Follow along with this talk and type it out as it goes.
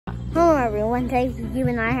everyone. Today you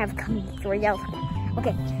and I have come to our yellow.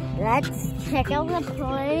 Okay, let's check out the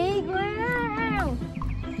playground.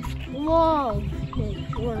 Whoa,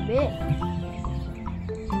 it's sure big.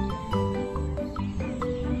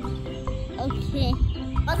 Okay,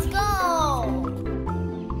 let's go.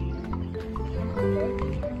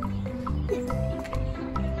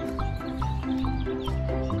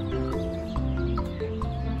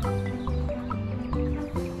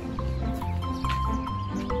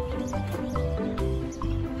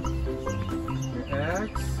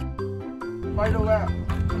 Spiderland.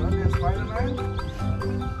 You want to be a Spiderland?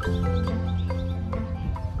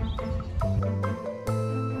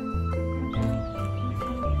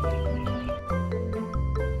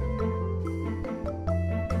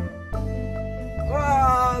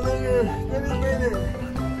 Wow, look at dedicated.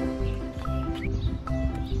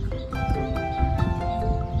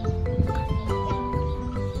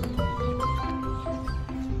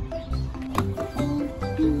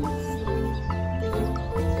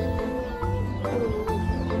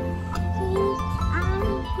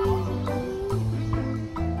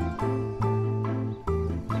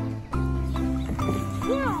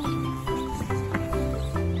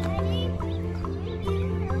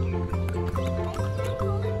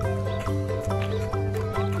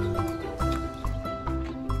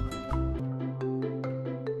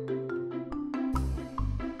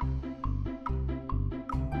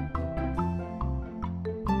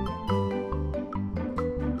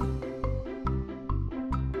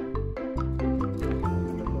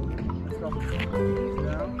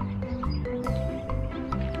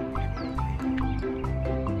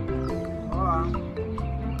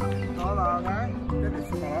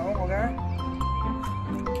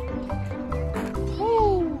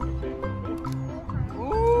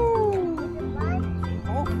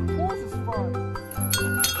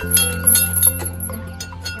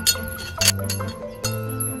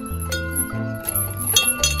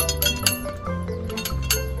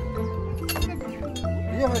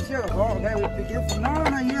 Okay, we begin from, no,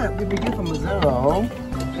 not yet. We begin from 0.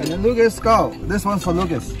 And then Lucas, go. This one's for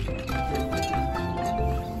Lucas.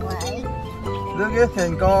 What? Lucas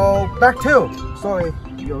can go back 2. Sorry,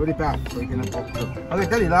 you're already back, so you can go back 2. Okay,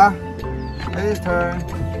 Daddy lah. Daddy's turn.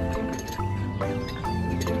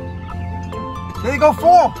 Daddy go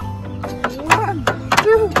 4. 1,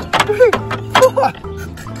 2, 3, 4.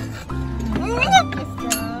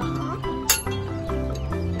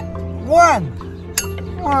 1.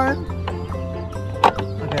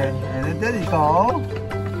 Okay, and then there you go.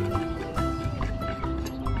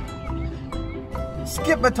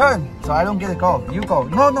 Skip a turn, so I don't get a go. You go.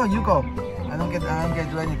 No, you go. I don't get to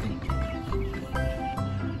do anything.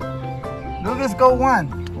 Lucas go 1.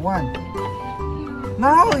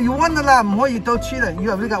 No, you won a lot more. You don't cheat it.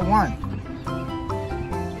 You already got 1.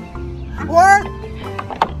 What?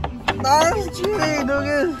 Nice cheating,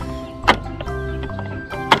 Lucas.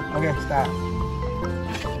 Okay, stop.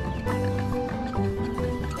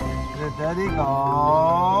 There you go.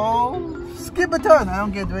 Skip a turn. I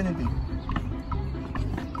don't get to do anything.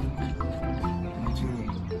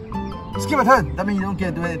 Skip a turn. That means you don't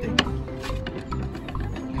get to do anything.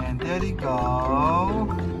 And there you go.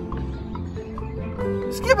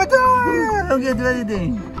 Skip a turn. I don't get to do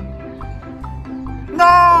anything.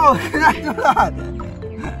 No, not do that.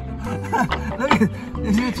 Look,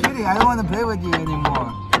 if you're cheating, I don't want to play with you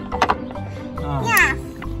anymore. Yeah.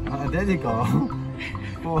 There you go.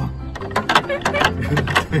 4.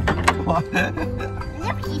 1.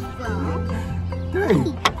 Lucky so. 3.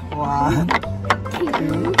 1,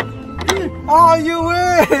 2, 3. Oh, you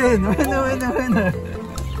win! Winner.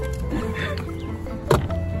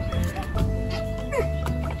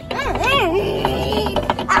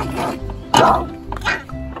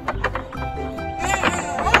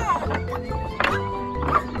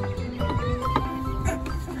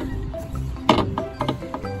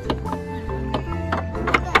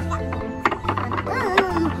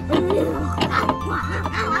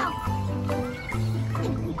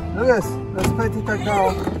 Lucas, let's play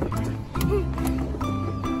tic-tac-toe.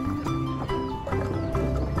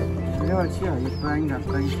 You're playing that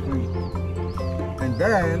blank screen. And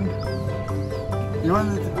then, you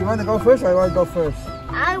want to go first or I want to go first?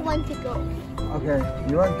 I want to go. Okay,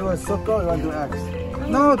 you want to do a circle or you want to do X?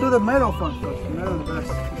 No, do the middle first. The middle is the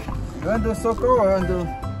best. You want to do a circle or you want to do?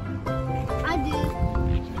 I do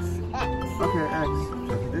X. Okay, X.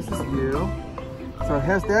 Okay, this is you. So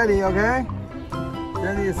here's Daddy, okay?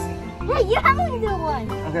 Daddy is... Hey, you haven't do one.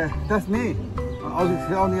 Okay, that's me. Only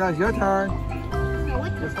it's your turn. So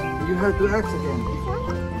what? You have to do X again. This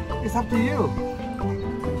one? It's up to you. I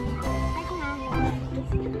can have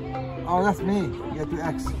one. Oh, that's me. get to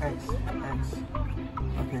X.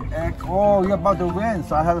 Okay, X. Oh, you're about to win,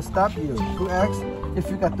 so I have to stop you. 2X. If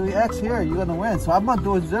you got 3X here, you're gonna win. So I'm gonna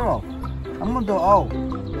do 0. I'm gonna do O.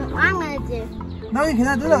 No, I'm gonna do. No, you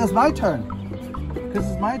cannot do that. It's my turn. This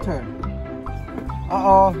is my turn.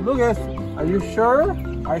 Uh-oh, Lucas, are you sure?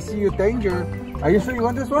 I see you danger. Are you sure you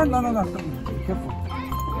want this one? No. Be careful.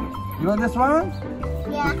 You want this one?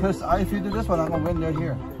 Yeah. Because if you do this one, I'm gonna win. You're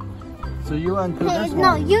here. So you want to do this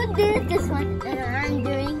No, one? you did this one, and I'm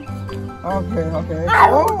doing. Okay.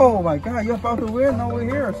 Ow! Oh my God, you're about to win over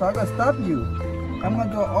here, so I gotta stop you. I'm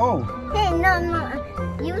gonna do O. Hey, no.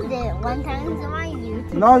 You did it one time, so I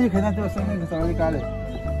used it. No, you cannot do the same thing because I already got it.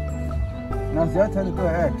 Now it's your turn to do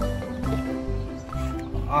an X.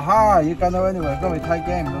 Aha, you got no anyway. It's gonna be a tie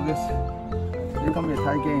game, Lucas. It's gonna be a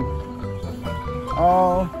tie game.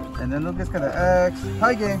 Oh, and then Lucas got an X.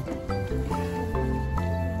 Tie game.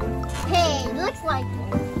 Hey, looks like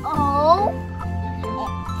O.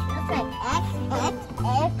 Looks like X.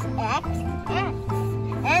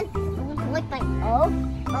 And it looks like O.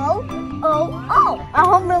 I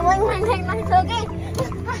hope the wing man take my cookie.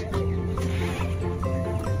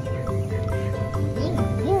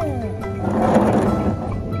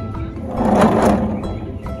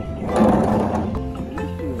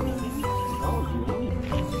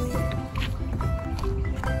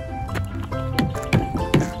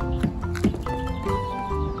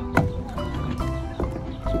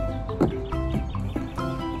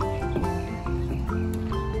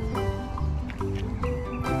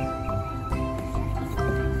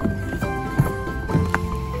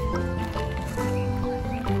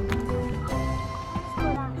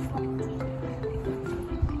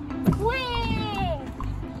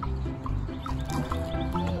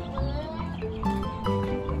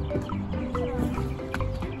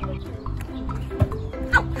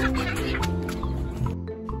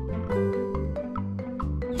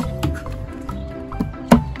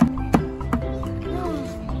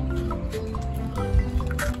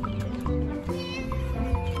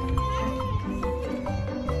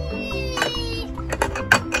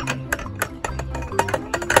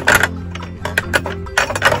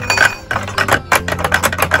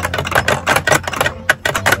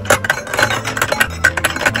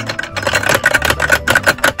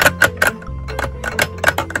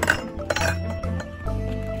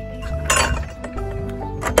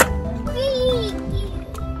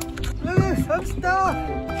 I'm stuck!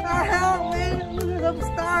 Help me! Lucas, I'm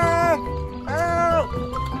stuck! Help!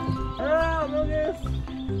 Help, Lucas!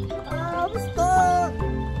 I'm stuck!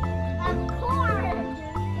 Of course.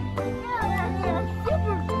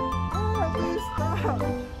 Oh, please stop!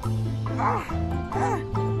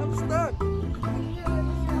 I'm stuck! You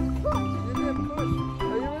didn't push.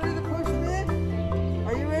 Are you ready to push me?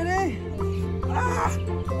 Are you ready?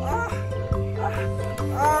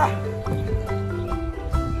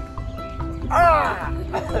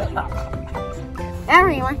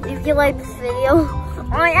 Everyone, if you like this video,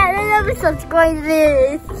 remember to subscribe to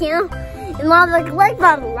this channel and also click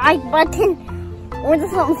the like button or the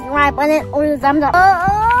subscribe button or the thumbs up.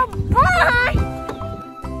 Bye!